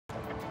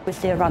We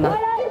see a runner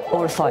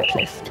or a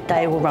cyclist,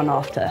 they will run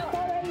after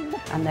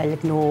and they'll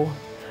ignore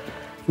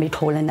me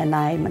calling their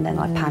name and then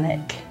I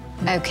panic.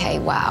 Okay,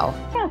 wow.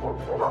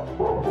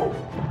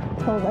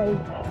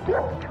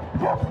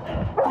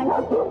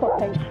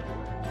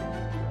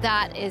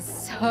 That is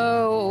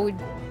so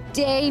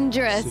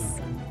dangerous.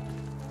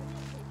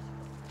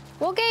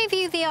 What gave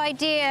you the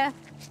idea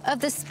of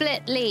the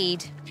split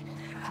lead?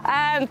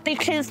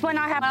 Because when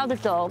I had other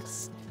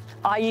dogs,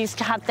 I used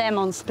to have them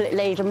on split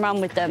lead and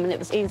run with them and it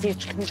was easier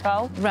to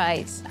control.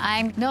 Right,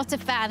 I'm not a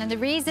fan, and the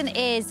reason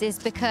is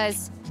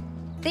because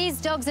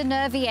these dogs are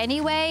nervy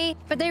anyway,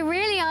 but they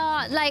really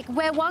are, like,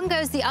 where one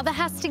goes, the other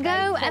has to go,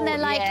 and they're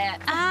like,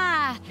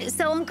 ah, it's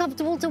so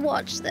uncomfortable to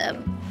watch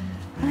them.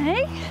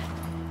 Hey?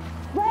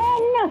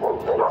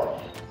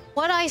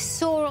 What I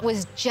saw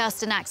was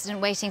just an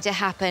accident waiting to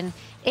happen.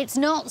 It's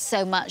not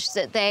so much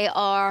that they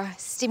are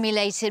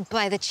stimulated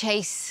by the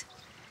chase,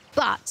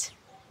 but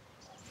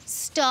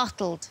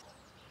startled.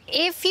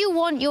 If you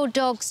want your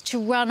dogs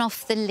to run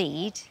off the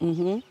lead,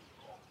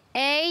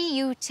 A,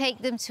 you take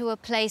them to a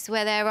place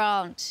where there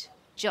aren't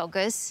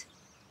joggers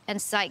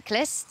and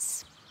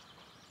cyclists,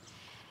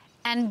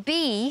 and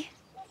B,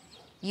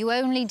 you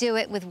only do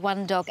it with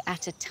one dog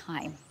at a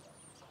time.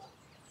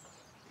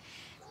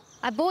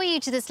 I bore you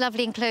to this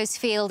lovely enclosed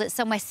field at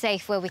somewhere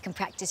safe where we can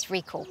practice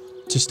recall.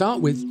 To start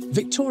with,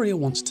 Victoria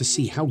wants to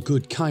see how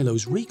good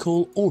Kylo's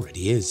recall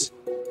already is.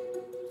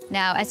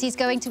 Now, as he's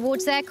going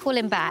towards there, call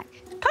him back.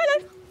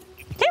 Kylo,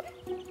 yep.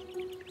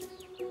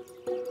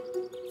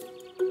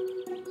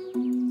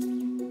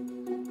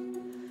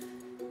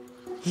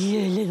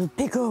 You little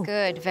piggle.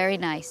 Good, very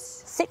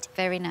nice. Sit.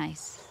 Very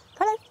nice.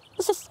 Kylo,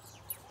 let's just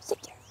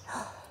sit.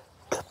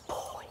 Good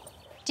boy.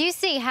 Do you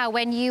see how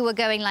when you were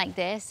going like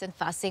this and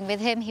fussing with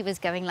him, he was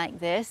going like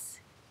this?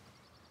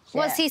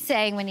 Yeah. What's he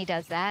saying when he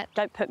does that?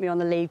 Don't put me on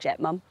the lead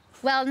yet, Mum.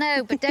 Well,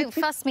 no, but don't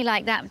fuss me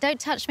like that. Don't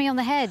touch me on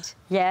the head.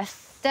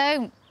 Yes.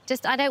 Don't.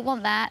 Just, I don't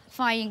want that.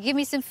 Fine, you can give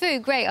me some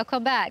food, great, I'll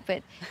come back.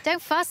 But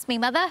don't fuss me,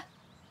 Mother.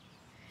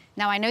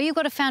 Now, I know you've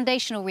got a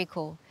foundational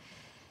recall,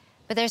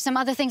 but there's some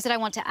other things that I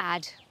want to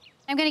add.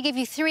 I'm going to give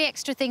you 3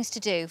 extra things to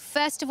do.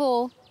 First of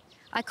all,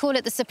 I call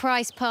it the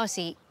surprise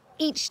party.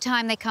 Each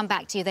time they come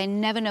back to you, they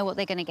never know what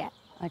they're going to get.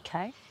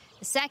 Okay.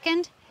 The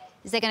second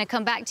is they're going to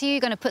come back to you,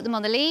 you're going to put them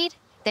on the lead,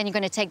 then you're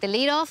going to take the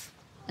lead off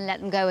and let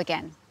them go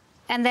again.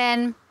 And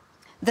then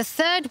the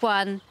third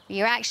one,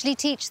 you actually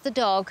teach the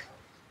dog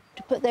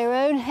to put their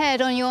own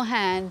head on your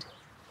hand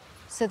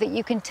so that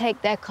you can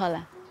take their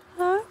collar.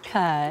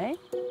 Okay.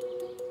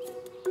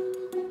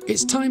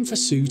 It's time for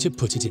Sue to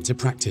put it into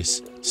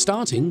practice,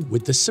 starting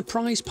with the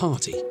surprise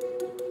party.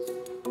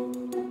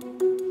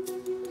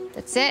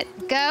 That's it,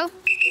 go.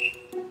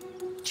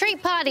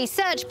 Treat party,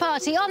 search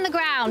party, on the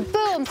ground,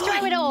 boom,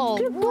 throw it all.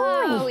 Good boy.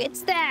 Whoa,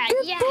 it's there,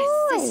 Good yes,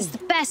 boy. this is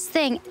the best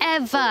thing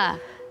ever.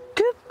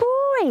 Good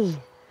boy.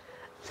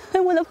 I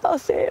want to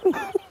fuss him.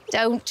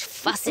 Don't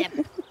fuss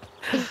him.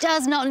 He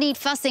does not need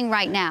fussing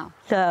right now.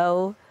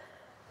 So?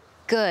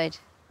 Good.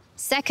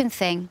 Second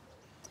thing,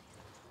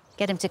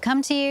 get him to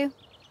come to you.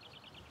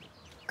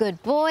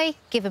 Good boy,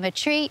 give him a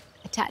treat,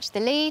 attach the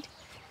lead,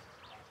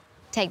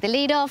 take the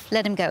lead off,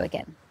 let him go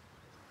again.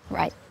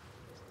 Right.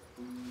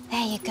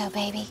 There you go,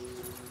 baby.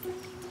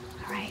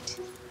 All right.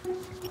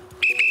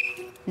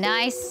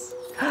 Nice.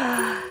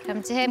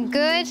 Come to him,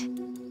 good.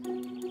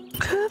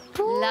 Good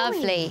boy.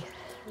 Lovely.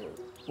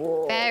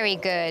 Boy. Very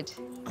good.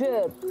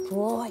 Good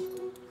boy.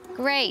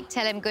 Great,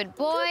 tell him good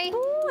boy.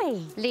 Good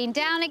boy. Lean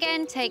down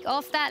again, take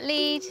off that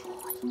lead.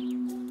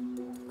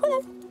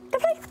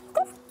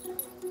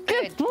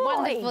 Good boy.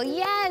 Wonderful,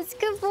 yes,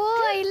 good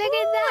boy. Look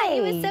at that,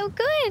 he was so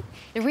good.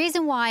 The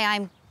reason why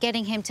I'm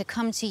getting him to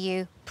come to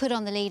you, put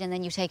on the lead and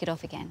then you take it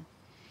off again,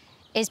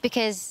 is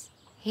because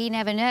he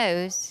never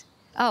knows,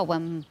 oh,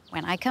 when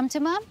I come to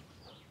Mum,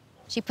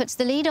 she puts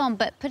the lead on,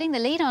 but putting the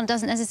lead on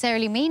doesn't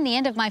necessarily mean the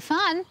end of my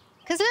fun,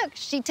 because look,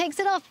 she takes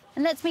it off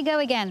and lets me go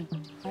again.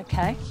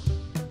 Okay.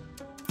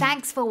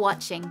 Thanks for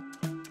watching.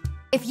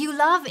 If you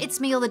love It's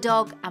Me or the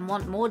Dog and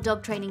want more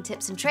dog training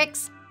tips and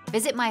tricks,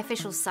 visit my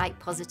official site,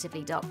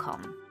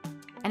 positively.com.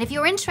 And if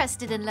you're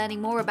interested in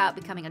learning more about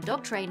becoming a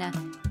dog trainer,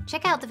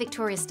 check out the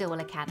Victoria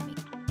Stilwell Academy.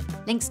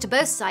 Links to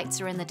both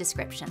sites are in the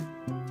description.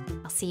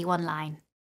 I'll see you online.